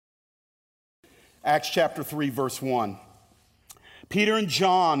Acts chapter 3, verse 1. Peter and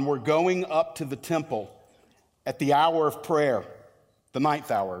John were going up to the temple at the hour of prayer, the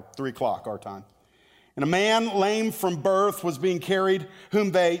ninth hour, 3 o'clock our time. And a man lame from birth was being carried,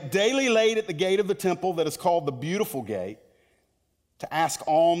 whom they daily laid at the gate of the temple that is called the Beautiful Gate, to ask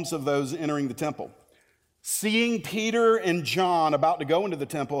alms of those entering the temple. Seeing Peter and John about to go into the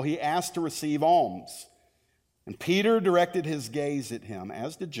temple, he asked to receive alms. And Peter directed his gaze at him,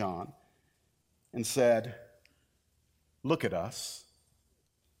 as did John, and said, "Look at us."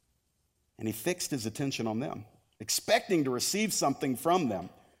 And he fixed his attention on them, expecting to receive something from them.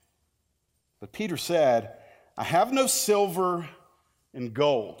 But Peter said, "I have no silver and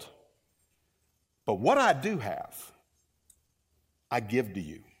gold, but what I do have, I give to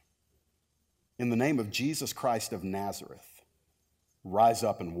you. In the name of Jesus Christ of Nazareth, rise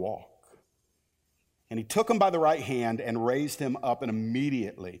up and walk." And he took him by the right hand and raised him up, and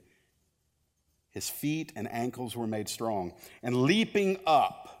immediately his feet and ankles were made strong. And leaping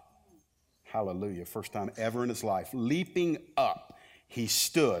up, hallelujah, first time ever in his life, leaping up, he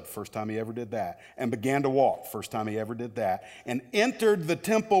stood, first time he ever did that, and began to walk, first time he ever did that, and entered the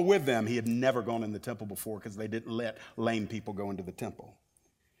temple with them. He had never gone in the temple before because they didn't let lame people go into the temple.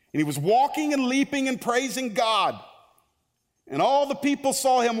 And he was walking and leaping and praising God. And all the people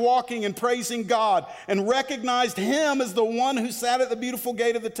saw him walking and praising God and recognized him as the one who sat at the beautiful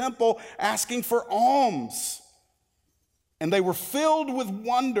gate of the temple asking for alms. And they were filled with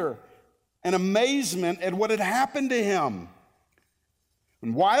wonder and amazement at what had happened to him.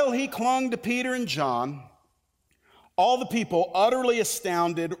 And while he clung to Peter and John, all the people, utterly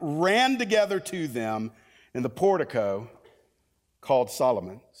astounded, ran together to them in the portico called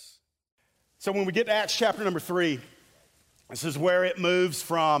Solomon's. So when we get to Acts chapter number 3, this is where it moves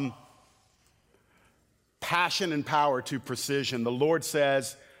from passion and power to precision. The Lord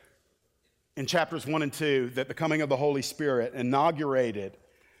says in chapters 1 and 2 that the coming of the Holy Spirit inaugurated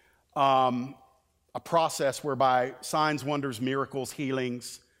a process whereby signs, wonders, miracles,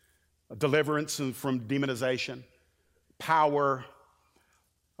 healings, deliverance from demonization, power,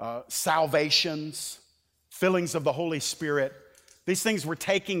 salvations, fillings of the Holy Spirit, these things were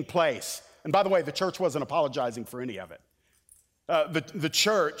taking place. And by the way, the church wasn't apologizing for any of it. The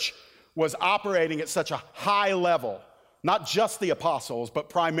church was operating at such a high level, not just the apostles, but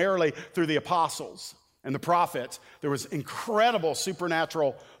primarily through the apostles and the prophets. There was incredible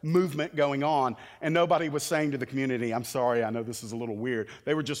supernatural movement going on, and nobody was saying to the community, "I'm sorry, I know this is a little weird."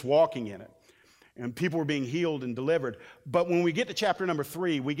 They were just walking in it, and people were being healed and delivered. But when we get to chapter number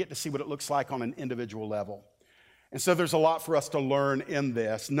 3, we get to see what it looks like on an individual level. And so there's a lot for us to learn in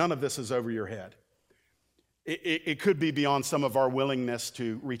this. None of this is over your head. It could be beyond some of our willingness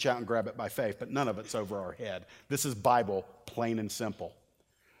to reach out and grab it by faith, but none of it's over our head. This is Bible, plain and simple.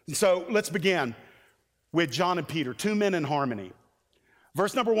 And so let's begin with John and Peter, two men in harmony.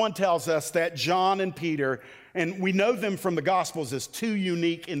 Verse number 1 tells us that John and Peter, and we know them from the Gospels as two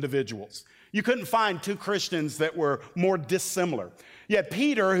unique individuals. You couldn't find two Christians that were more dissimilar. You had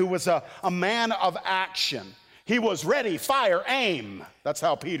Peter, who was a man of action. He was ready, fire, aim. That's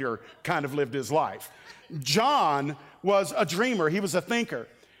how Peter kind of lived his life. John was a dreamer. He was a thinker.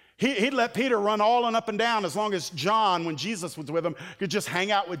 He'd let Peter run all and up and down as long as John, when Jesus was with him, could just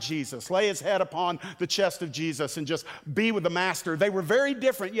hang out with Jesus, lay his head upon the chest of Jesus and just be with the master. They were very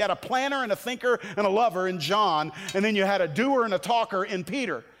different. You had a planner and a thinker and a lover in John, and then you had a doer and a talker in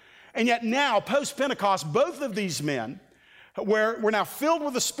Peter. And yet now, post-Pentecost, both of these men were now filled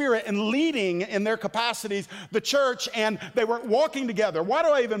with the Spirit and leading in their capacities the church, and they were walking together. Why do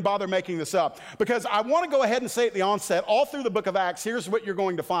I even bother making this up? Because I want to go ahead and say at the onset, all through the book of Acts, here's what you're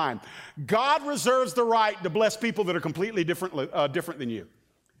going to find. God reserves the right to bless people that are completely different than you.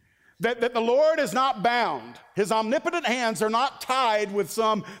 That the Lord is not bound. His omnipotent hands are not tied with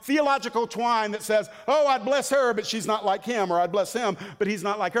some theological twine that says, "Oh, I'd bless her, but she's not like him," or "I'd bless him, but he's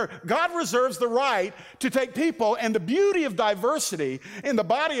not like her." God reserves the right to take people, and the beauty of diversity in the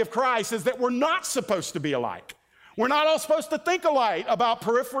body of Christ is that we're not supposed to be alike. We're not all supposed to think alike about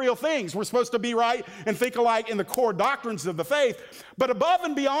peripheral things. We're supposed to be right and think alike in the core doctrines of the faith. But above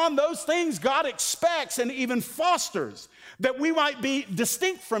and beyond those things, God expects and even fosters that we might be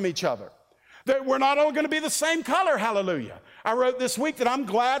distinct from each other. That we're not all going to be the same color, hallelujah. I wrote this week that I'm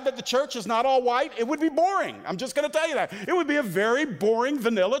glad that the church is not all white. It would be boring. I'm just going to tell you that. It would be a very boring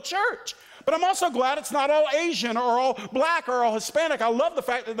vanilla church. But I'm also glad it's not all Asian or all black or all Hispanic. I love the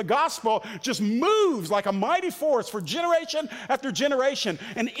fact that the gospel just moves like a mighty force for generation after generation.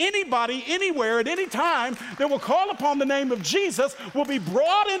 And anybody, anywhere, at any time that will call upon the name of Jesus will be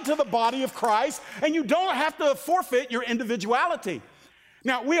brought into the body of Christ, and you don't have to forfeit your individuality.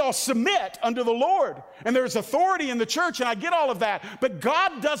 Now, we all submit under the Lord, and there's authority in the church, and I get all of that, but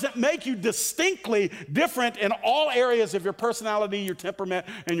God doesn't make you distinctly different in all areas of your personality, your temperament,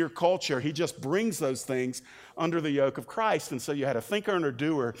 and your culture. He just brings those things under the yoke of Christ. And so you had a thinker and a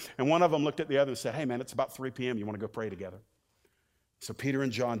doer, and one of them looked at the other and said, hey, man, it's about 3 p.m. You want to go pray together? So Peter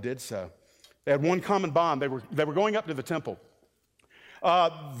and John did so. They had one common bond. They were going up to the temple.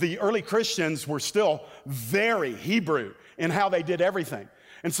 The early Christians were still very Hebrew in how they did everything.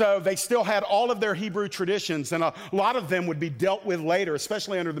 And so they still had all of their Hebrew traditions, and a lot of them would be dealt with later,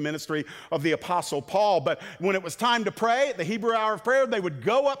 especially under the ministry of the Apostle Paul. But when it was time to pray, the Hebrew hour of prayer, they would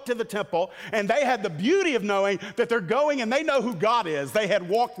go up to the temple, and they had the beauty of knowing that they're going and they know who God is. They had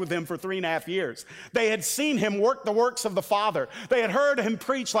walked with him for 3.5 years. They had seen him work the works of the Father. They had heard him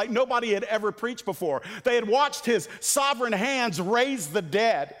preach like nobody had ever preached before. They had watched his sovereign hands raise the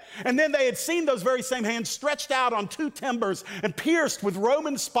dead. And then they had seen those very same hands stretched out on 2 timbers and pierced with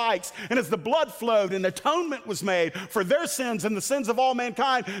Roman spikes. And as the blood flowed and atonement was made for their sins and the sins of all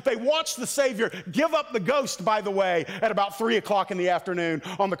mankind, they watched the Savior give up the ghost, by the way, at about 3 o'clock in the afternoon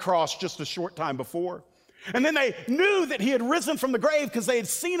on the cross just a short time before. And then they knew that he had risen from the grave because they had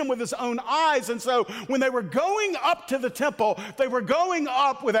seen him with his own eyes. And so when they were going up to the temple, they were going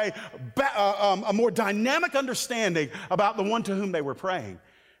up with a more dynamic understanding about the one to whom they were praying.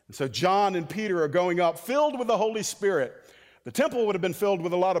 And so John and Peter are going up filled with the Holy Spirit. The temple would have been filled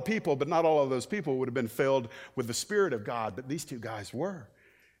with a lot of people, but not all of those people would have been filled with the Spirit of God, but these 2 guys were.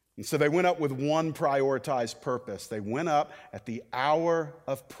 And so they went up with one prioritized purpose. They went up at the hour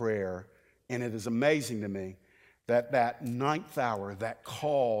of prayer, and it is amazing to me that 9th hour, that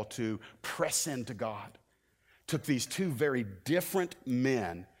call to press into God, took these 2 very different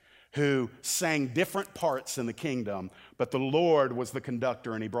men who sang different parts in the kingdom, but the Lord was the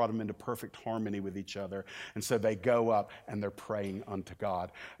conductor, and he brought them into perfect harmony with each other. And so they go up and they're praying unto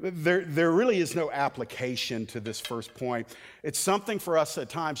God. There really is no application to this first point. It's something for us at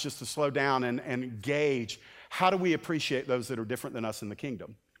times just to slow down and gauge, how do we appreciate those that are different than us in the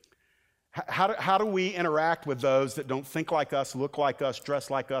kingdom? How do we interact with those that don't think like us, look like us, dress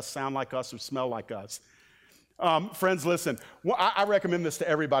like us, sound like us, or smell like us? Friends, listen, I recommend this to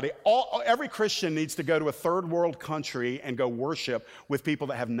everybody. Every Christian needs to go to a third world country and go worship with people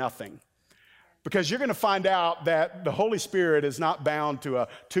that have nothing. Because you're going to find out that the Holy Spirit is not bound to a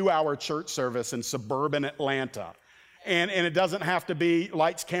 2-hour church service in suburban Atlanta. And it doesn't have to be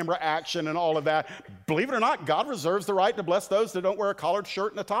lights, camera, action, and all of that. Believe it or not, God reserves the right to bless those that don't wear a collared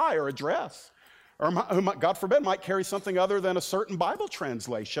shirt and a tie or a dress, or who, God forbid, might carry something other than a certain Bible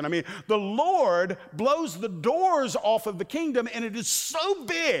translation. I mean, the Lord blows the doors off of the kingdom, and it is so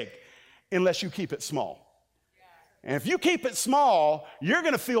big unless you keep it small. And if you keep it small, you're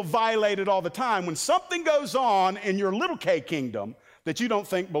going to feel violated all the time when something goes on in your little K kingdom that you don't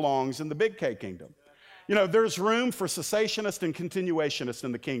think belongs in the big K kingdom. You know, there's room for cessationist and continuationist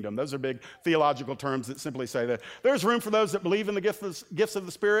in the kingdom. Those are big theological terms that simply say that there's room for those that believe in the gifts of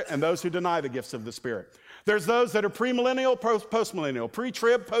the Spirit and those who deny the gifts of the Spirit. There's those that are premillennial, postmillennial,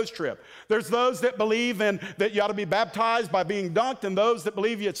 pre-trib, post-trib. There's those that believe in that you ought to be baptized by being dunked, and those that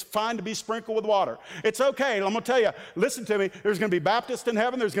believe it's fine to be sprinkled with water. It's okay. I'm going to tell you, listen to me, there's going to be Baptists in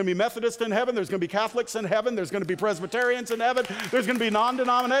heaven, there's going to be Methodists in heaven, there's going to be Catholics in heaven, there's going to be Presbyterians in heaven, there's going to be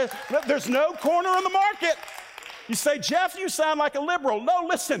non-denominational. There's no corner on the market. You say, Jeff, you sound like a liberal. No,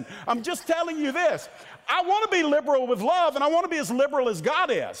 listen, I'm just telling you this. I want to be liberal with love, and I want to be as liberal as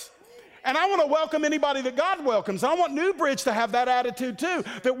God is. And I want to welcome anybody that God welcomes. I want Newbridge to have that attitude too,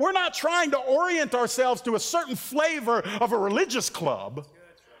 that we're not trying to orient ourselves to a certain flavor of a religious club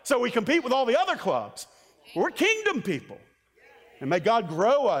so we compete with all the other clubs. We're kingdom people. And may God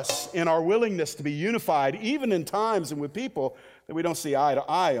grow us in our willingness to be unified, even in times and with people that we don't see eye to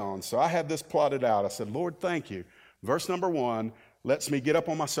eye on. So I had this plotted out. I said, Lord, thank you. Verse number 1 lets me get up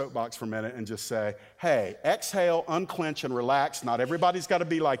on my soapbox for a minute and just say, hey, exhale, unclench, and relax. Not everybody's got to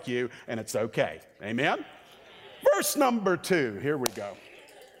be like you, and it's okay. Amen? Verse number 2, here we go.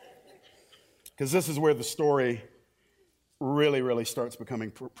 Because this is where the story really starts becoming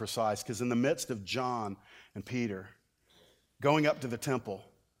precise. Because in the midst of John and Peter going up to the temple,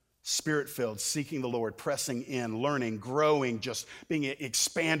 Spirit-filled, seeking the Lord, pressing in, learning, growing, just being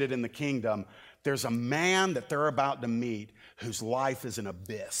expanded in the kingdom, there's a man that they're about to meet whose life is an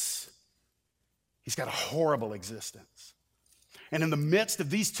abyss. He's got a horrible existence. And in the midst of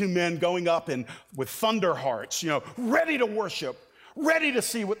these 2 men going up and with thunder hearts, ready to worship, ready to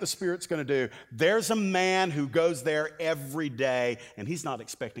see what the Spirit's going to do, there's a man who goes there every day, and he's not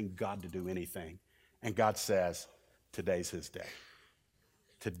expecting God to do anything. And God says, today's his day.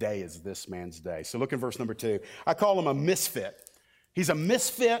 Today is this man's day. So look in verse number 2. I call him a misfit. He's a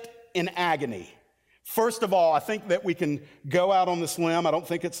misfit in agony. First of all, I think that we can go out on this limb. I don't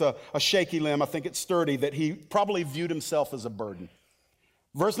think it's a shaky limb. I think it's sturdy, that he probably viewed himself as a burden.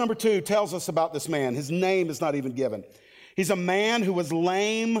 Verse number 2 tells us about this man. His name is not even given. He's a man who was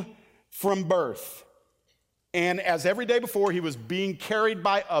lame from birth. And as every day before, he was being carried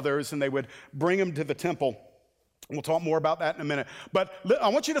by others, and they would bring him to the temple. We'll talk more about that in a minute. But I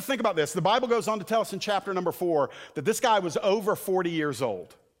want you to think about this. The Bible goes on to tell us in chapter number 4 that this guy was over 40 years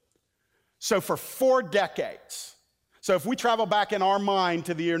old. So for 4 decades. So if we travel back in our mind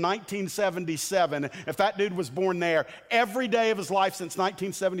to the year 1977, if that dude was born there, every day of his life since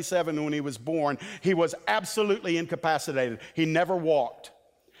 1977 when he was born, he was absolutely incapacitated. He never walked.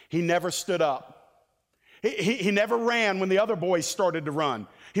 He never stood up. He never ran when the other boys started to run.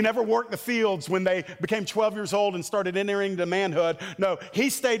 He never worked the fields when they became 12 years old and started entering into manhood. No, he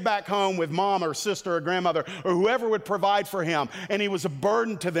stayed back home with mom or sister or grandmother or whoever would provide for him, and he was a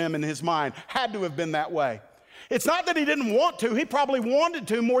burden to them in his mind. Had to have been that way. It's not that he didn't want to. He probably wanted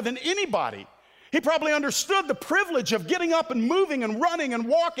to more than anybody. He probably understood the privilege of getting up and moving and running and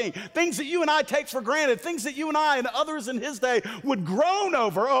walking, things that you and I take for granted, things that you and I and others in his day would groan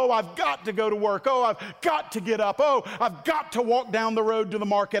over. Oh, I've got to go to work. Oh, I've got to get up. Oh, I've got to walk down the road to the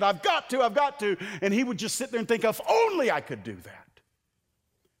market. I've got to. And he would just sit there and think, if only I could do that.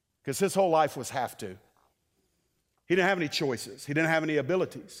 Because his whole life was have to. He didn't have any choices. He didn't have any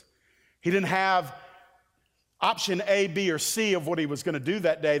abilities. He didn't have option A, B, or C of what he was going to do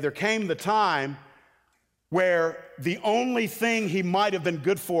that day. There came the time where the only thing he might have been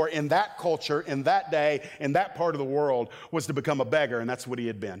good for in that culture, in that day, in that part of the world, was to become a beggar, and that's what he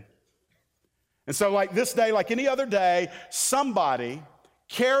had been. And so like this day, like any other day, somebody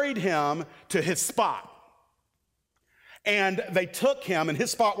carried him to his spot. And they took him, and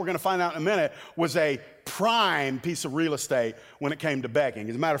his spot, we're going to find out in a minute, was a prime piece of real estate when it came to begging.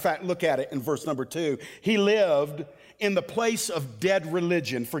 As a matter of fact, look at it in verse number 2. He lived in the place of dead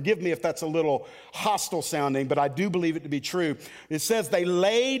religion. Forgive me if that's a little hostile sounding, but I do believe it to be true. It says they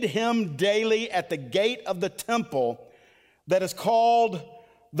laid him daily at the gate of the temple that is called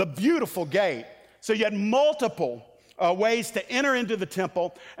the Beautiful Gate. So you had multiple ways to enter into the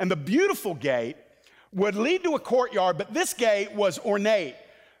temple, and the Beautiful Gate would lead to a courtyard, but this gate was ornate.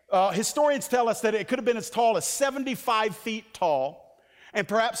 Historians tell us that it could have been as tall as 75 feet tall and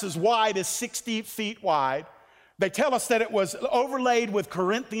perhaps as wide as 60 feet wide. They tell us that it was overlaid with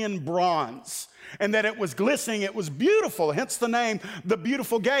Corinthian bronze and that it was glistening. It was beautiful, hence the name, the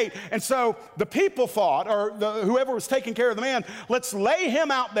Beautiful Gate. And so the people thought, or whoever was taking care of the man, let's lay him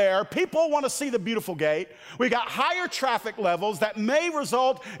out there. People want to see the Beautiful Gate. We got higher traffic levels that may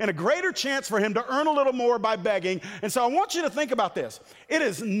result in a greater chance for him to earn a little more by begging. And so I want you to think about this. It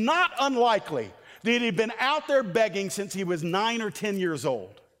is not unlikely that he'd been out there begging since he was 9 or 10 years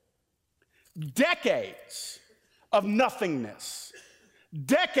old. Decades of nothingness.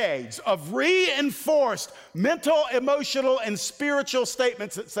 Decades of reinforced mental, emotional, and spiritual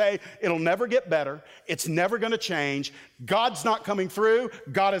statements that say it'll never get better, it's never going to change, God's not coming through,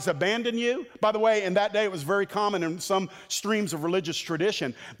 God has abandoned you. By the way, in that day it was very common in some streams of religious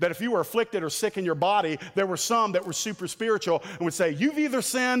tradition that if you were afflicted or sick in your body, there were some that were super spiritual and would say, you've either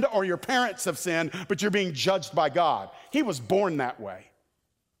sinned or your parents have sinned, but you're being judged by God. He was born that way.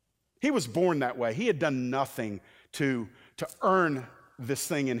 He was born that way. He had done nothing to earn this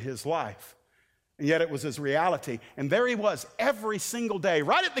thing in his life. And yet it was his reality. And there he was every single day,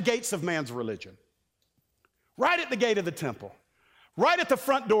 right at the gates of man's religion, right at the gate of the temple, right at the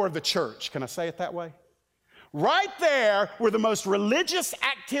front door of the church. Can I say it that way? Right there where the most religious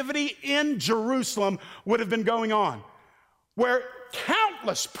activity in Jerusalem would have been going on, where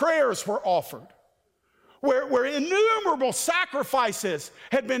countless prayers were offered, where innumerable sacrifices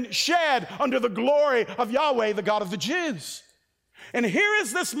had been shed under the glory of Yahweh, the God of the Jews. And here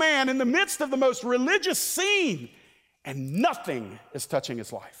is this man in the midst of the most religious scene, and nothing is touching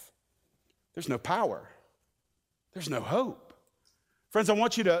his life. There's no power. There's no hope. Friends, I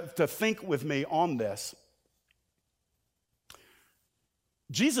want you to think with me on this.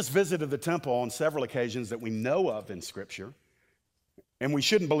 Jesus visited the temple on several occasions that we know of in Scripture, and we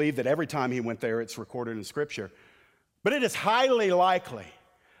shouldn't believe that every time he went there it's recorded in Scripture. But it is highly likely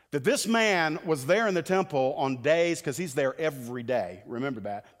that this man was there in the temple on days, because he's there every day. Remember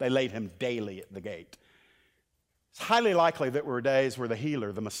that. They laid him daily at the gate. It's highly likely that there were days where the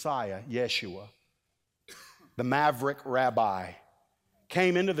healer, the Messiah, Yeshua, the maverick rabbi,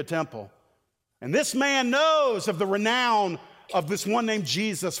 came into the temple. And this man knows of the renown of this one named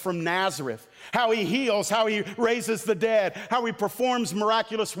Jesus from Nazareth, how he heals, how he raises the dead, how he performs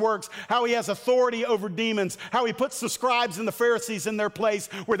miraculous works, how he has authority over demons, how he puts the scribes and the Pharisees in their place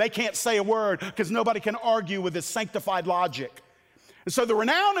where they can't say a word because nobody can argue with his sanctified logic. And so the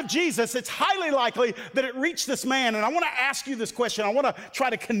renown of Jesus, it's highly likely that it reached this man. And I want to ask you this question. I want to try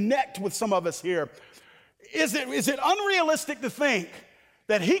to connect with some of us here. Is it unrealistic to think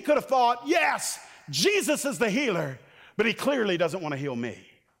that he could have thought, yes, Jesus is the healer, but he clearly doesn't want to heal me?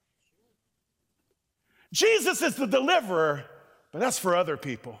 Jesus is the deliverer, but that's for other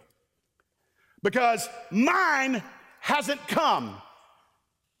people. Because mine hasn't come.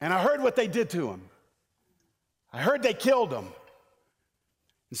 And I heard what they did to him. I heard they killed him.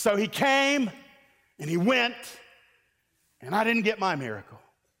 And so he came and he went, and I didn't get my miracle.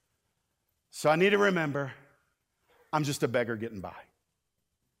 So I need to remember, I'm just a beggar getting by.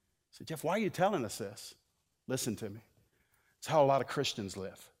 I said, Jeff, why are you telling us this? Listen to me. It's how a lot of Christians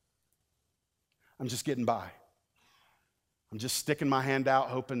live. I'm just getting by. I'm just sticking my hand out,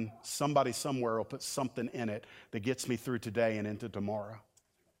 hoping somebody somewhere will put something in it that gets me through today and into tomorrow.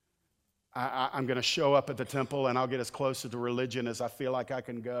 I'm going to show up at the temple and I'll get as close to religion as I feel like I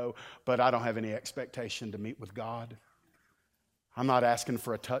can go, but I don't have any expectation to meet with God. I'm not asking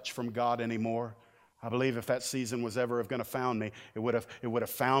for a touch from God anymore. I believe if that season was ever going to found me, it would have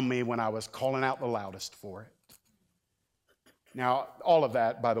found me when I was calling out the loudest for it. Now, all of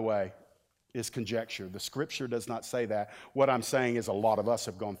that, by the way, is conjecture. The scripture does not say that. What I'm saying is a lot of us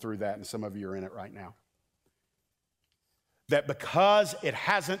have gone through that, and some of you are in it right now. That because it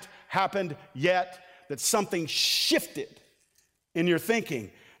hasn't happened yet, that something shifted in your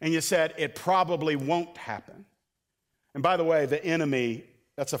thinking, and you said, it probably won't happen. And by the way, the enemy,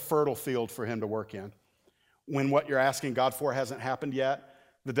 that's a fertile field for him to work in. When what you're asking God for hasn't happened yet,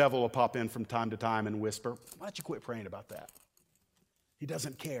 the devil will pop in from time to time and whisper, why don't you quit praying about that? He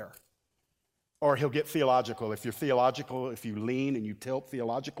doesn't care. Or he'll get theological. If you're theological, if you lean and you tilt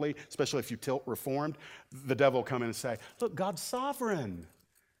theologically, especially if you tilt reformed, the devil will come in and say, look, God's sovereign.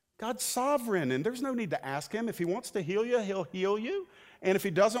 God's sovereign, and there's no need to ask him. If he wants to heal you, he'll heal you. And if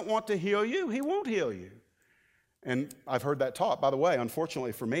he doesn't want to heal you, he won't heal you. And I've heard that taught. By the way,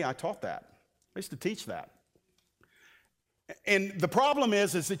 unfortunately for me, I taught that. I used to teach that. And the problem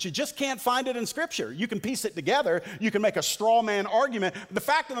is that you just can't find it in Scripture. You can piece it together. You can make a straw man argument. The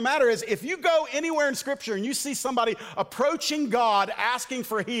fact of the matter is, if you go anywhere in Scripture and you see somebody approaching God, asking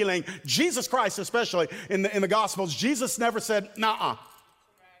for healing, Jesus Christ especially, in the Gospels, Jesus never said, nuh-uh.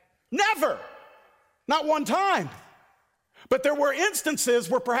 Never. Not one time. But there were instances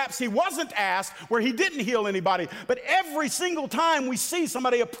where perhaps he wasn't asked, where he didn't heal anybody. But every single time we see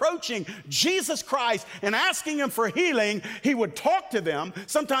somebody approaching Jesus Christ and asking him for healing, he would talk to them.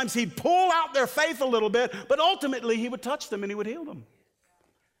 Sometimes he'd pull out their faith a little bit, but ultimately he would touch them and he would heal them.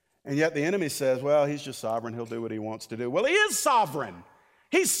 And yet the enemy says, well, he's just sovereign. He'll do what he wants to do. Well, he is sovereign.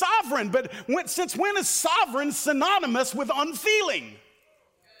 He's sovereign, but since when is sovereign synonymous with unfeeling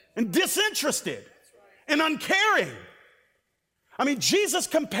and disinterested and uncaring? I mean, Jesus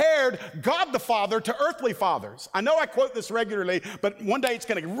compared God the Father to earthly fathers. I know I quote this regularly, but one day it's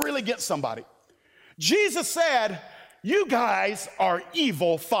going to really get somebody. Jesus said, you guys are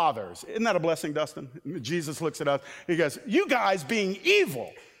evil fathers. Isn't that a blessing, Dustin? Jesus looks at us. He goes, you guys being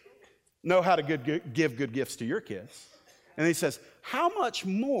evil know how to give good gifts to your kids. And he says, how much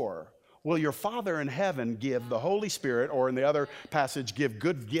more will your Father in heaven give the Holy Spirit, or in the other passage, give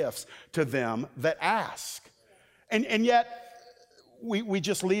good gifts to them that ask? And yet, we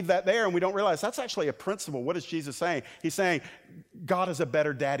just leave that there and we don't realize that's actually a principle. What is Jesus saying? He's saying, God is a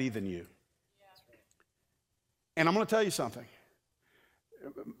better daddy than you. And I'm going to tell you something.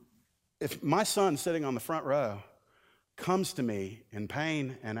 If my son sitting on the front row comes to me in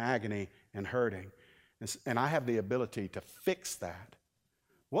pain and agony and hurting, and I have the ability to fix that,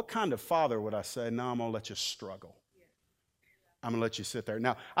 what kind of father would I say, no, I'm going to let you struggle. I'm going to let you sit there.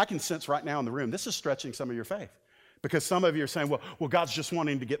 Now, I can sense right now in the room, this is stretching some of your faith. Because some of you are saying, well, God's just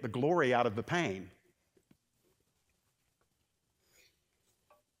wanting to get the glory out of the pain.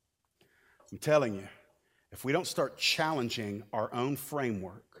 I'm telling you, if we don't start challenging our own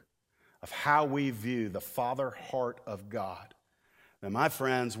framework of how we view the Father heart of God, then, my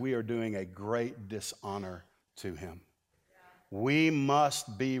friends, we are doing a great dishonor to him. We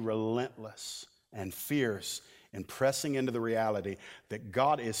must be relentless and fierce in pressing into the reality that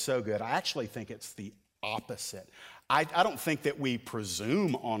God is so good. I actually think it's the opposite. I don't think that we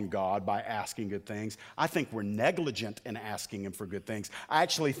presume on God by asking good things. I think we're negligent in asking him for good things. I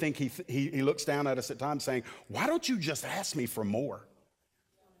actually think he looks down at us at times saying, why don't you just ask me for more?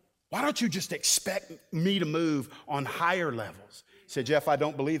 Why don't you just expect me to move on higher levels? He said, Jeff, I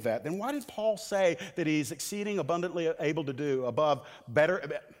don't believe that. Then why did Paul say that he's exceeding abundantly able to do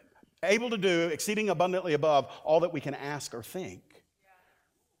exceeding abundantly above all that we can ask or think?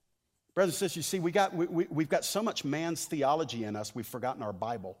 Brothers and sisters, you see, we've got so much man's theology in us, we've forgotten our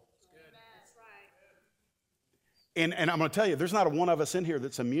Bible. And I'm going to tell you, there's not a one of us in here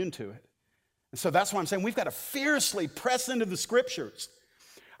that's immune to it. And so that's why I'm saying we've got to fiercely press into the scriptures.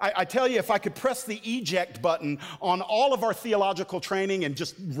 I tell you, if I could press the eject button on all of our theological training and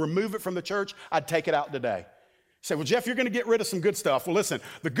just remove it from the church, I'd take it out today. Say, well, Jeff, you're going to get rid of some good stuff. Well, listen,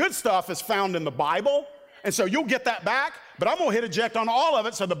 the good stuff is found in the Bible, and so you'll get that back, but I'm going to hit eject on all of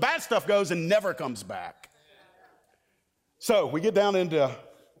it so the bad stuff goes and never comes back. So we get down into,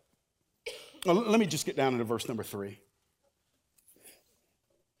 let me just get down into verse number 3.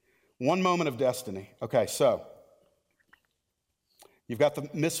 One moment of destiny. Okay, so you've got the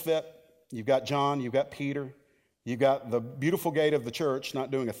misfit, you've got John, you've got Peter, you've got the beautiful gate of the church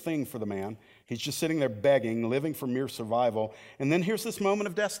not doing a thing for the man. He's just sitting there begging, living for mere survival. And then here's this moment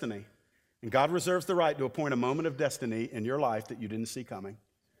of destiny. And God reserves the right to appoint a moment of destiny in your life that you didn't see coming.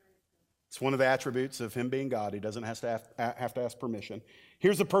 It's one of the attributes of him being God. He doesn't have to ask permission.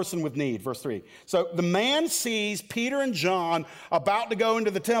 Here's a person with need, verse 3. So the man sees Peter and John about to go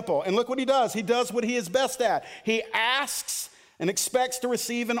into the temple. And look what he does. He does what he is best at. He asks and expects to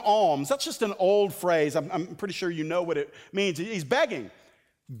receive an alms. That's just an old phrase. I'm pretty sure you know what it means. He's begging.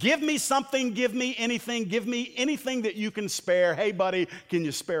 Give me something, give me anything that you can spare. Hey, buddy, can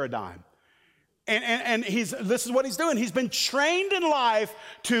you spare a dime? And this is what he's doing. He's been trained in life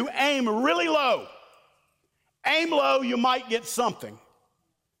to aim really low. Aim low, you might get something.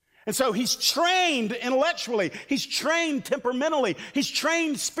 And so he's trained intellectually, he's trained temperamentally, he's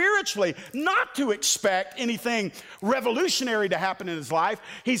trained spiritually not to expect anything revolutionary to happen in his life.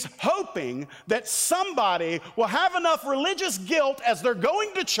 He's hoping that somebody will have enough religious guilt as they're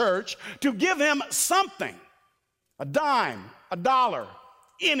going to church to give him something, a dime, a dollar,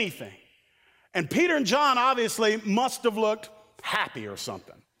 anything. And Peter and John obviously must have looked happy or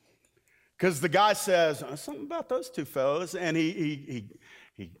something. Because the guy says, something about those two fellows, and he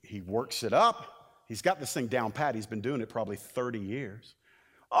works it up. He's got this thing down pat. He's been doing it probably 30 years.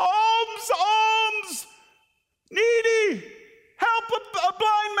 Alms, needy, help a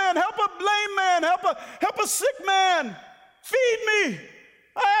blind man, help a lame man, help a sick man, feed me.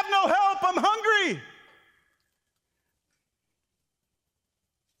 I have no help, I'm hungry.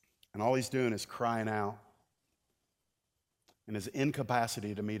 And all he's doing is crying out in his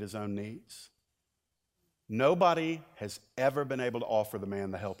incapacity to meet his own needs. Nobody has ever been able to offer the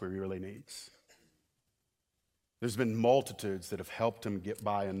man the help he really needs. There's been multitudes that have helped him get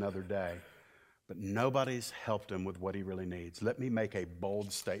by another day, but nobody's helped him with what he really needs. Let me make a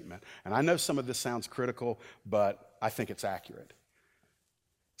bold statement. And I know some of this sounds critical, but I think it's accurate.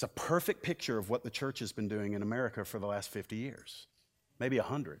 It's a perfect picture of what the church has been doing in America for the last 50 years, maybe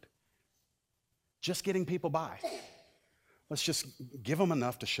 100. Just getting people by. Let's just give them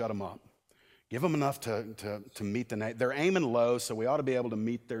enough to shut them up. Give them enough to meet the need. They're aiming low, so we ought to be able to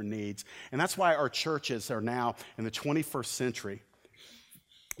meet their needs. And that's why our churches are now in the 21st century.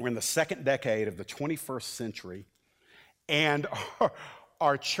 We're in the second decade of the 21st century. And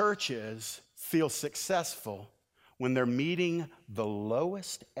our churches feel successful when they're meeting the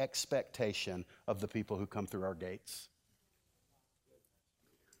lowest expectation of the people who come through our gates.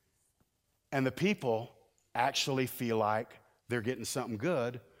 And the people actually feel like they're getting something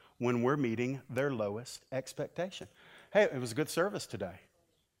good when we're meeting their lowest expectation. Hey, it was a good service today.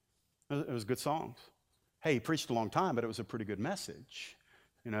 It was good songs. Hey, he preached a long time, but it was a pretty good message.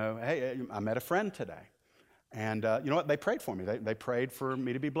 You know, hey, I met a friend today. And you know what? They prayed for me. They prayed for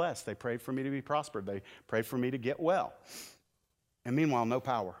me to be blessed. They prayed for me to be prospered. They prayed for me to get well. And meanwhile, no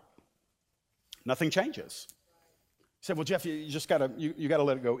power. Nothing changes. He said, well, Jeff, you just got to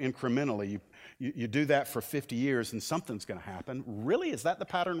let it go incrementally. You do that for 50 years and something's going to happen. Really, is that the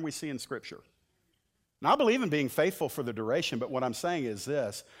pattern we see in Scripture? Now, I believe in being faithful for the duration, but what I'm saying is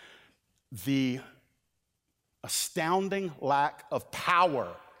this. The astounding lack of power.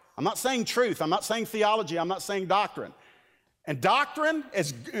 I'm not saying truth. I'm not saying theology. I'm not saying doctrine. And doctrine,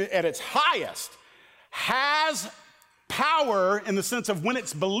 is, at its highest, has power in the sense of when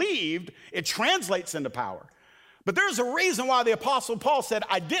it's believed, it translates into power. But there's a reason why the Apostle Paul said,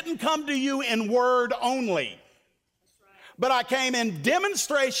 I didn't come to you in word only, but I came in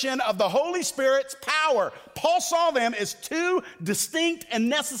demonstration of the Holy Spirit's power. Paul saw them as two distinct and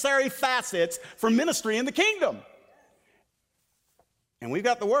necessary facets for ministry in the kingdom. And we've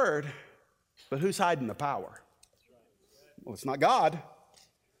got the word, but who's hiding the power? Well, it's not God.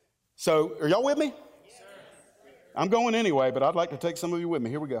 So are y'all with me? I'm going anyway, but I'd like to take some of you with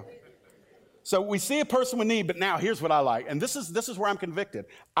me. Here we go. So we see a person with need, but now here's what I like. And this is where I'm convicted.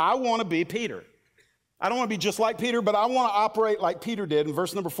 I want to be Peter. I don't want to be just like Peter, but I want to operate like Peter did. In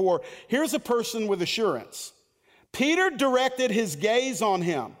verse number 4, here's a person with assurance. Peter directed his gaze on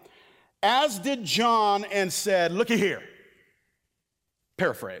him, as did John, and said, looky here.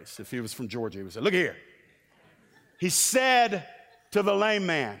 Paraphrase, if he was from Georgia, he would say, looky here. He said to the lame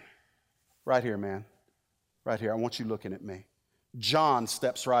man, right here, man. Right here, I want you looking at me. John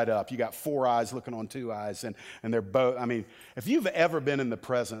steps right up. You got 4 eyes looking on 2 eyes, and they're both, I mean, if you've ever been in the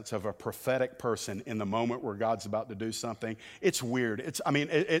presence of a prophetic person in the moment where God's about to do something, it's weird.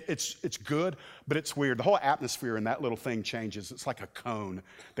 It's good, but it's weird. The whole atmosphere in that little thing changes. It's like a cone,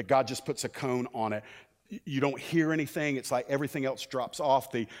 that God just puts a cone on it. You don't hear anything. It's like everything else drops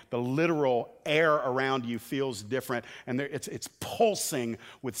off. The literal air around you feels different, and it's pulsing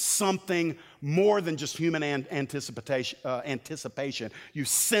with something more than just human anticipation. You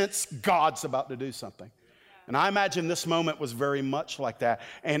sense God's about to do something. And I imagine this moment was very much like that.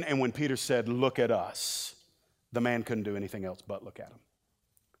 And when Peter said, look at us, the man couldn't do anything else but look at him.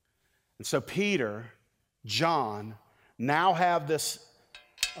 And so Peter, John, now have this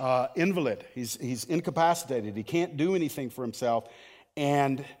invalid. He's incapacitated. He can't do anything for himself.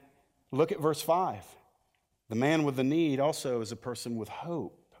 And look at verse 5. The man with the need also is a person with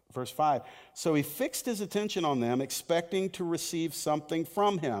hope. Verse 5. So he fixed his attention on them, expecting to receive something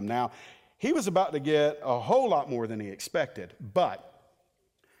from him. Now, he was about to get a whole lot more than he expected, but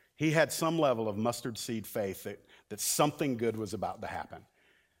he had some level of mustard seed faith that something good was about to happen.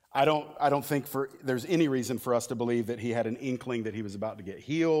 I don't think there's any reason for us to believe that he had an inkling that he was about to get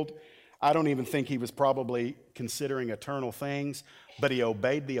healed. I don't even think he was probably considering eternal things, but he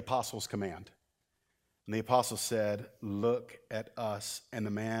obeyed the apostles' command. And the apostle said, look at us. And the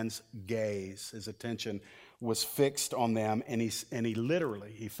man's gaze, his attention was fixed on them. And he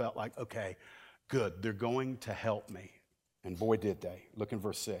literally felt like, okay, good, they're going to help me. And boy, did they. Look in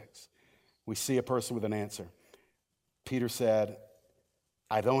verse 6. We see a person with an answer. Peter said,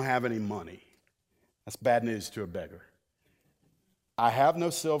 I don't have any money. That's bad news to a beggar. I have no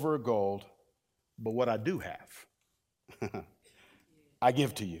silver or gold, but what I do have, I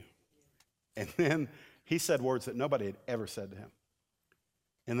give to you. And then he said words that nobody had ever said to him.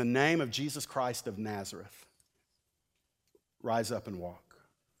 In the name of Jesus Christ of Nazareth, rise up and walk.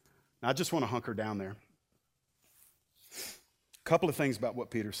 Now, I just want to hunker down there. A couple of things about what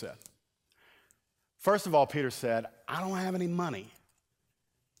Peter said. First of all, Peter said, I don't have any money.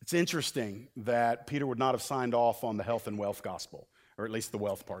 It's interesting that Peter would not have signed off on the health and wealth gospel, or at least the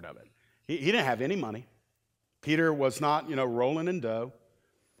wealth part of it. He didn't have any money. Peter was not, rolling in dough.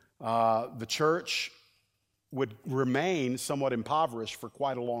 The church would remain somewhat impoverished for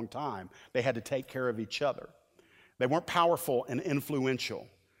quite a long time. They had to take care of each other. They weren't powerful and influential.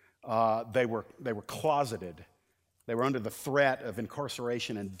 They were closeted. They were under the threat of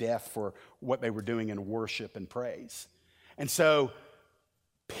incarceration and death for what they were doing in worship and praise. And so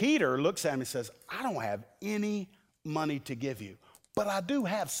Peter looks at him and says, I don't have any money to give you, but I do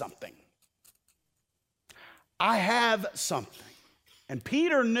have something. I have something. And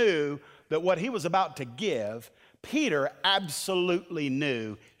Peter knew that what he was about to give, Peter absolutely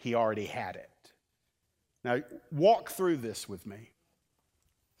knew he already had it. Now, walk through this with me.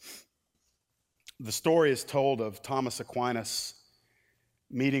 The story is told of Thomas Aquinas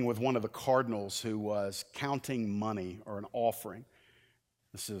meeting with one of the cardinals who was counting money or an offering.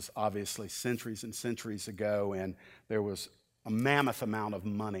 This is obviously centuries and centuries ago, and there was a mammoth amount of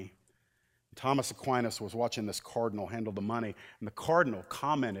money. Thomas Aquinas was watching this cardinal handle the money, and the cardinal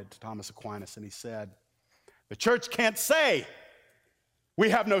commented to Thomas Aquinas, and he said, the church can't say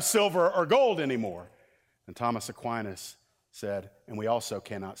we have no silver or gold anymore. And Thomas Aquinas said, and we also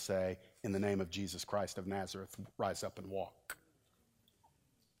cannot say, in the name of Jesus Christ of Nazareth, rise up and walk.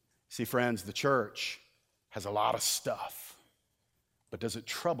 See, friends, the church has a lot of stuff. But does it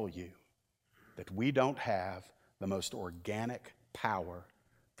trouble you that we don't have the most organic power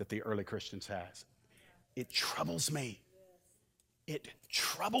that the early Christians has? It troubles me. It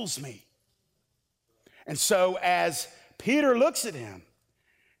troubles me. And so as Peter looks at him,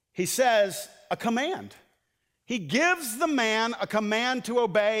 he says a command. He gives the man a command to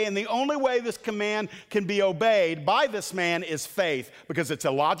obey, and the only way this command can be obeyed by this man is faith, because it's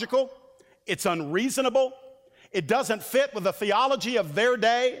illogical, it's unreasonable, it doesn't fit with the theology of their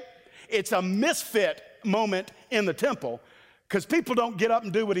day. It's a misfit moment in the temple because people don't get up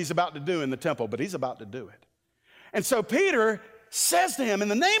and do what he's about to do in the temple, but he's about to do it. And so Peter says to him, in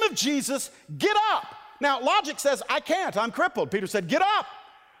the name of Jesus, get up. Now, logic says, I can't. I'm crippled. Peter said, get up.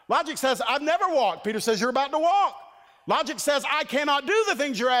 Logic says, I've never walked. Peter says, you're about to walk. Logic says, I cannot do the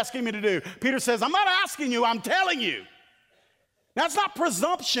things you're asking me to do. Peter says, I'm not asking you, I'm telling you. Now, it's not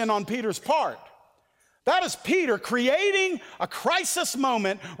presumption on Peter's part. That is Peter creating a crisis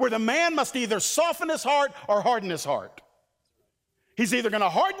moment where the man must either soften his heart or harden his heart. He's either going to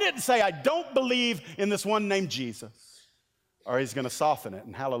harden it and say, I don't believe in this one named Jesus, or he's going to soften it,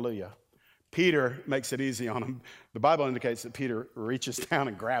 and hallelujah. Peter makes it easy on him. The Bible indicates that Peter reaches down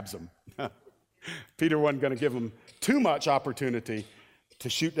and grabs him. Peter wasn't going to give him too much opportunity to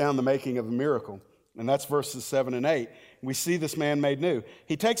shoot down the making of a miracle. And that's verses 7 and 8. We see this man made new.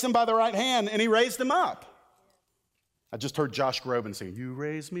 He takes him by the right hand and he raised him up. I just heard Josh Groban sing, you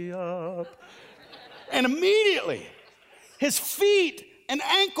raise me up. And immediately his feet and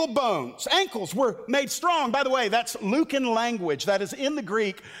ankles were made strong. By the way, that's Lucan language. That is in the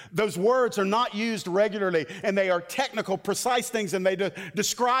Greek. Those words are not used regularly, and they are technical, precise things, and they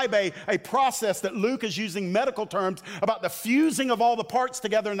describe a process that Luke is using medical terms about the fusing of all the parts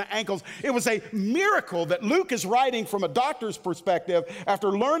together in the ankles. It was a miracle that Luke is writing from a doctor's perspective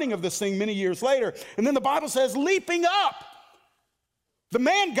after learning of this thing many years later. And then the Bible says, leaping up. The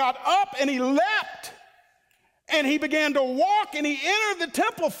man got up and he leapt. And he began to walk, and he entered the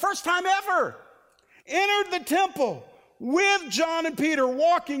temple, first time ever. Entered the temple with John and Peter,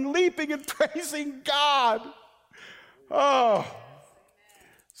 walking, leaping, and praising God. Oh.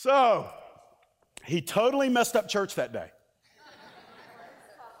 So, he totally messed up church that day.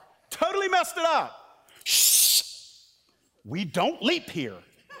 Totally messed it up. Shh. We don't leap here.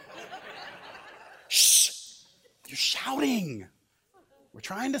 Shh. You're shouting. We're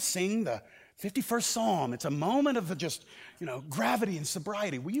trying to sing the 51st Psalm. It's a moment of just, gravity and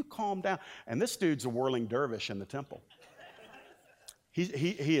sobriety. Will you calm down? And this dude's a whirling dervish in the temple.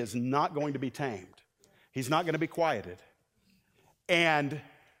 He is not going to be tamed. He's not going to be quieted. And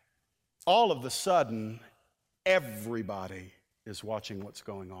all of a sudden, everybody is watching what's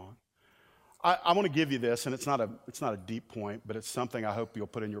going on. I want to give you this, and it's not a deep point, but it's something I hope you'll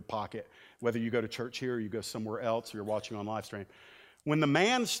put in your pocket, whether you go to church here or you go somewhere else or you're watching on live stream. When the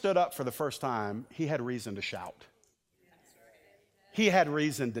man stood up for the first time, he had reason to shout. He had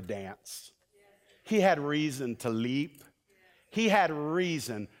reason to dance. He had reason to leap. He had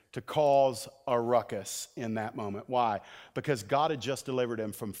reason to cause a ruckus in that moment. Why? Because God had just delivered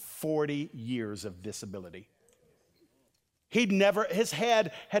him from 40 years of disability. His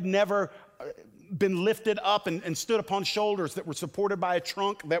head had never been lifted up and stood upon shoulders that were supported by a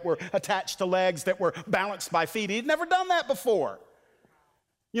trunk, that were attached to legs, that were balanced by feet. He'd never done that before.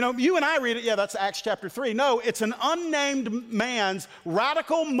 You and I read it, that's Acts chapter 3. No, it's an unnamed man's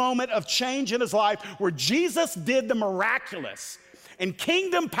radical moment of change in his life where Jesus did the miraculous. And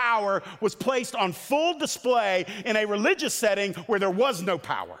kingdom power was placed on full display in a religious setting where there was no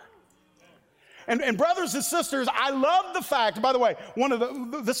power. And brothers and sisters, I love the fact, by the way,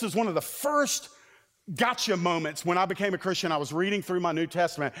 this was one of the first gotcha moments when I became a Christian. I was reading through my New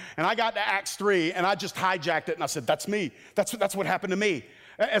Testament, and I got to Acts 3, and I just hijacked it, and I said, that's me. That's what happened to me.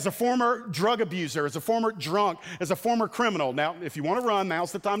 As a former drug abuser, as a former drunk, as a former criminal. Now, if you want to run,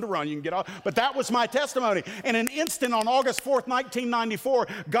 now's the time to run. You can get off. But that was my testimony. In an instant on August 4th, 1994,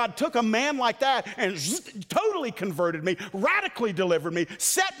 God took a man like that and totally converted me, radically delivered me,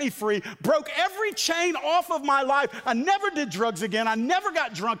 set me free, broke every chain off of my life. I never did drugs again. I never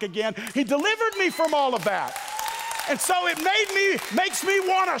got drunk again. He delivered me from all of that. And so it makes me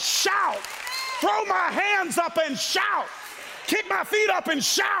want to shout, throw my hands up and shout. Kick my feet up and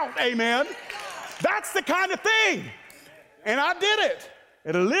shout, amen. That's the kind of thing. And I did it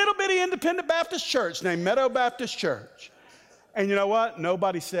at a little bitty independent Baptist church named Meadow Baptist Church. And you know what?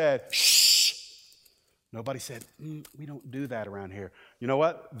 Nobody said, shh. Nobody said, we don't do that around here. You know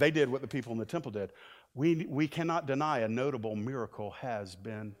what? They did what the people in the temple did. We cannot deny a notable miracle has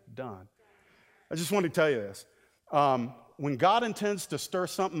been done. I just want to tell you this. When God intends to stir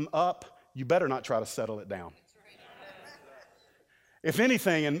something up, you better not try to settle it down. If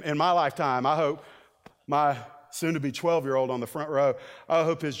anything, in my lifetime, I hope my soon-to-be 12-year-old on the front row, I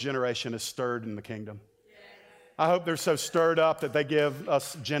hope his generation is stirred in the kingdom. I hope they're so stirred up that they give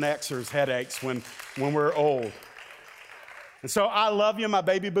us Gen Xers headaches when we're old. And so I love you, my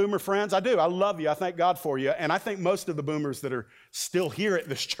baby boomer friends. I do. I love you. I thank God for you. And I think most of the boomers that are still here at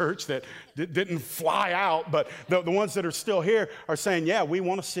this church that didn't fly out, but the ones that are still here are saying, yeah, we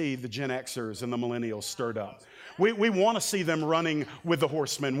want to see the Gen Xers and the millennials stirred up. We want to see them running with the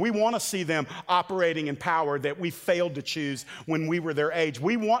horsemen. We want to see them operating in power that we failed to choose when we were their age.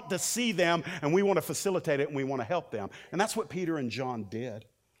 We want to see them, and we want to facilitate it, and we want to help them. And that's what Peter and John did.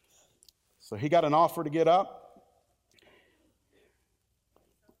 So he got an offer to get up.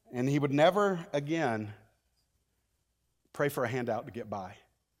 And he would never again pray for a handout to get by.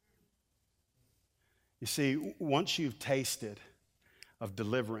 You see, once you've tasted of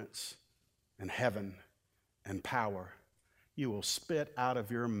deliverance and heaven and power, you will spit out of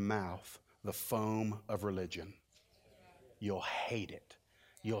your mouth the foam of religion. You'll hate it.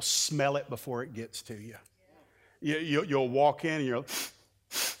 You'll smell it before it gets to you. You'll walk in and you'll,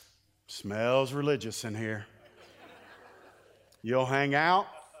 smells religious in here. You'll hang out.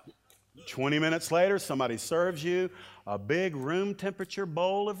 20 minutes later, somebody serves you a big room temperature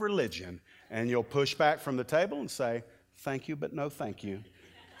bowl of religion, and you'll push back from the table and say, thank you, but no thank you,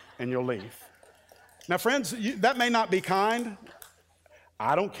 and you'll leave. Now, friends, that may not be kind.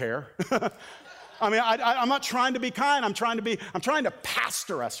 I don't care. I mean, I'm not trying to be kind. I'm trying to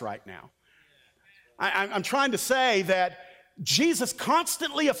pastor us right now. I'm trying to say that Jesus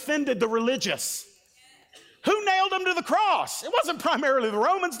constantly offended the religious. Who nailed him to the cross? It wasn't primarily the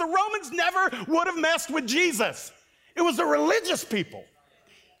Romans. The Romans never would have messed with Jesus. It was the religious people.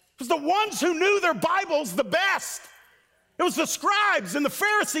 It was the ones who knew their Bibles the best. It was the scribes and the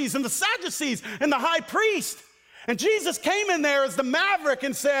Pharisees and the Sadducees and the high priest. And Jesus came in there as the maverick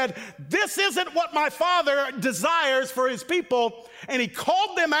and said, this isn't what my Father desires for his people. And he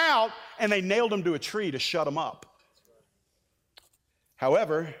called them out, and they nailed him to a tree to shut him up.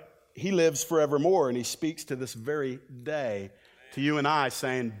 However, he lives forevermore, and he speaks to this very day to you and I,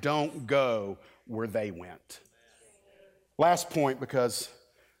 saying, don't go where they went. Last point, because,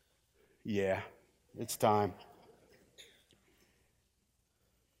 it's time.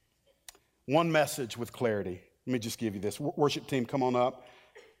 One message with clarity. Let me just give you this. Worship team, come on up.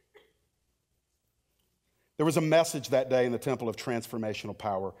 There was a message that day in the temple of transformational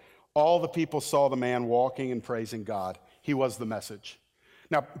power. All the people saw the man walking and praising God. He was the message.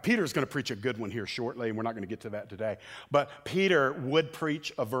 Now, Peter's going to preach a good one here shortly, and we're not going to get to that today. But Peter would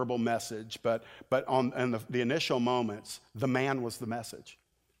preach a verbal message, but in the initial moments, the man was the message.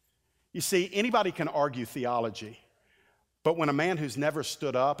 You see, anybody can argue theology, but when a man who's never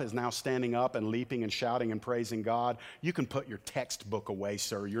stood up is now standing up and leaping and shouting and praising God, you can put your textbook away,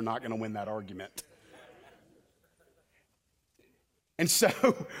 sir. You're not going to win that argument. And so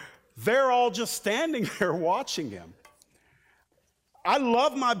they're all just standing there watching him. I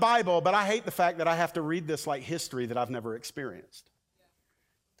love my Bible, but I hate the fact that I have to read this like history that I've never experienced.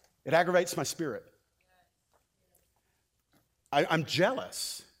 It aggravates my spirit. I'm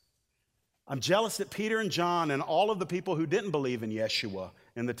jealous. I'm jealous that Peter and John and all of the people who didn't believe in Yeshua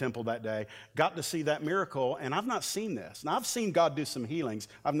in the temple that day got to see that miracle, and I've not seen this. Now, I've seen God do some healings.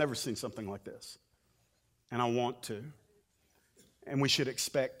 I've never seen something like this. And I want to. And we should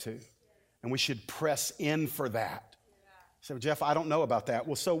expect to. And we should press in for that. So, Jeff, I don't know about that.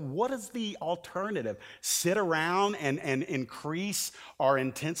 Well, so what is the alternative? Sit around and increase our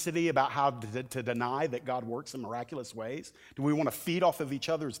intensity about how to deny that God works in miraculous ways? Do we want to feed off of each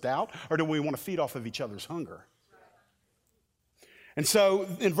other's doubt, or do we want to feed off of each other's hunger? And so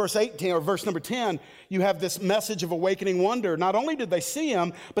in verse 18 or verse number 10, you have this message of awakening wonder. Not only did they see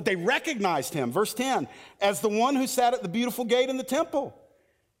him, but they recognized him. Verse 10, as the one who sat at the beautiful gate in the temple.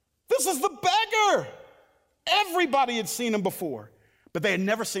 This is the beggar. Everybody had seen him before, but they had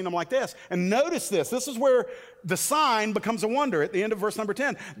never seen him like this. And notice this. This is where the sign becomes a wonder at the end of verse number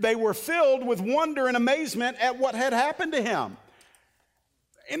 10. They were filled with wonder and amazement at what had happened to him.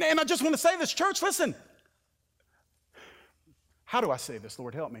 And I just want to say this, church, listen. How do I say this?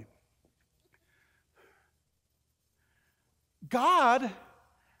 Lord, help me. God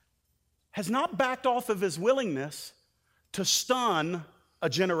has not backed off of his willingness to stun a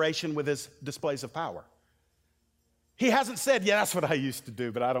generation with his displays of power. He hasn't said, yeah, that's what I used to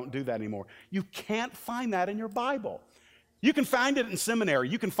do, but I don't do that anymore. You can't find that in your Bible. You can find it in seminary.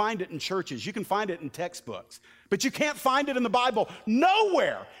 You can find it in churches. You can find it in textbooks. But you can't find it in the Bible.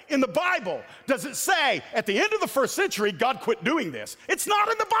 Nowhere in the Bible does it say, at the end of the first century, God quit doing this. It's not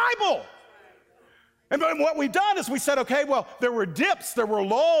in the Bible. And what we've done is we said, okay, well, there were dips, there were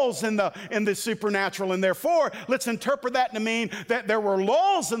lulls in the supernatural, and therefore, let's interpret that to mean that there were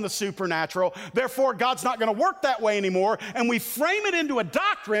lulls in the supernatural, therefore God's not going to work that way anymore, and we frame it into a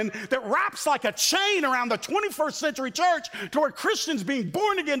doctrine that wraps like a chain around the 21st century church to where Christians being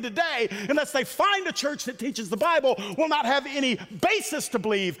born again today, unless they find a church that teaches the Bible, will not have any basis to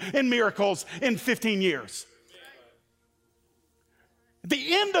believe in miracles in 15 years. At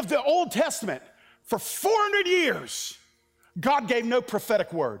the end of the Old Testament, for 400 years, God gave no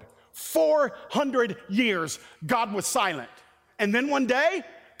prophetic word. 400 years, God was silent. And then one day,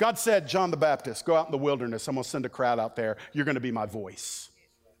 God said, John the Baptist, go out in the wilderness. I'm going to send a crowd out there. You're going to be my voice.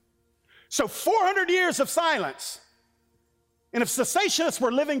 So 400 years of silence. And if cessationists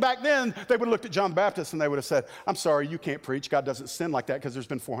were living back then, they would have looked at John the Baptist and they would have said, I'm sorry, you can't preach. God doesn't sin like that because there's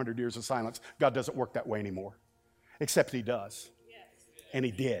been 400 years of silence. God doesn't work that way anymore. Except he does. And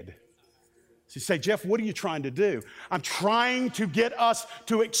he did. So you say, Jeff, what are you trying to do? I'm trying to get us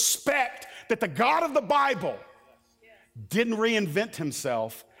to expect that the God of the Bible didn't reinvent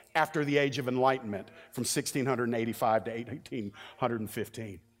himself after the Age of Enlightenment from 1685 to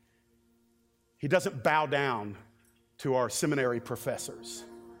 1815. He doesn't bow down to our seminary professors.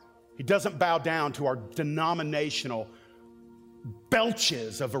 He doesn't bow down to our denominational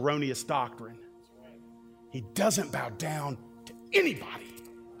belches of erroneous doctrine. He doesn't bow down to anybody.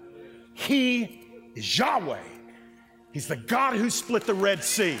 He is Yahweh. He's the God who split the Red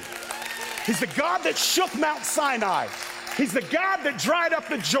Sea. He's the God that shook Mount Sinai. He's the God that dried up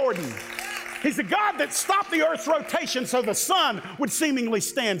the Jordan. He's the God that stopped the earth's rotation so the sun would seemingly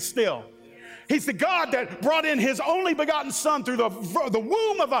stand still. He's the God that brought in his only begotten son through the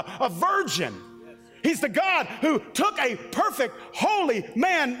womb of a virgin. He's the God who took a perfect, holy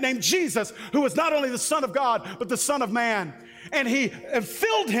man named Jesus, who was not only the Son of God, but the Son of Man. And he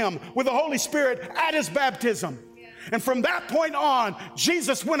filled him with the Holy Spirit at his baptism. And from that point on,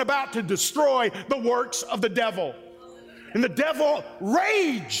 Jesus went about to destroy the works of the devil. And the devil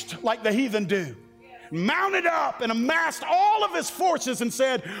raged like the heathen do, mounted up and amassed all of his forces and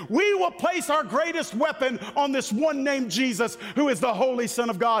said, we will place our greatest weapon on this one named Jesus, who is the Holy Son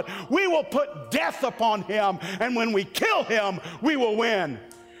of God. We will put death upon him, and when we kill him, we will win.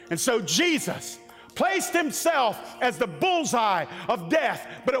 And so Jesus placed himself as the bullseye of death,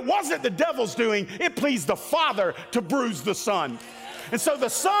 but it wasn't the devil's doing. It pleased the Father to bruise the Son. And so the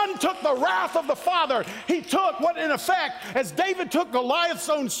Son took the wrath of the Father. He took what, in effect, as David took Goliath's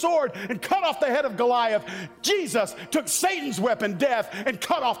own sword and cut off the head of Goliath, Jesus took Satan's weapon, death, and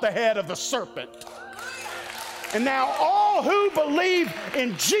cut off the head of the serpent. And now all who believe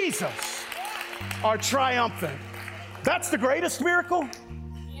in Jesus are triumphant. That's the greatest miracle,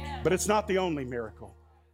 but it's not the only miracle.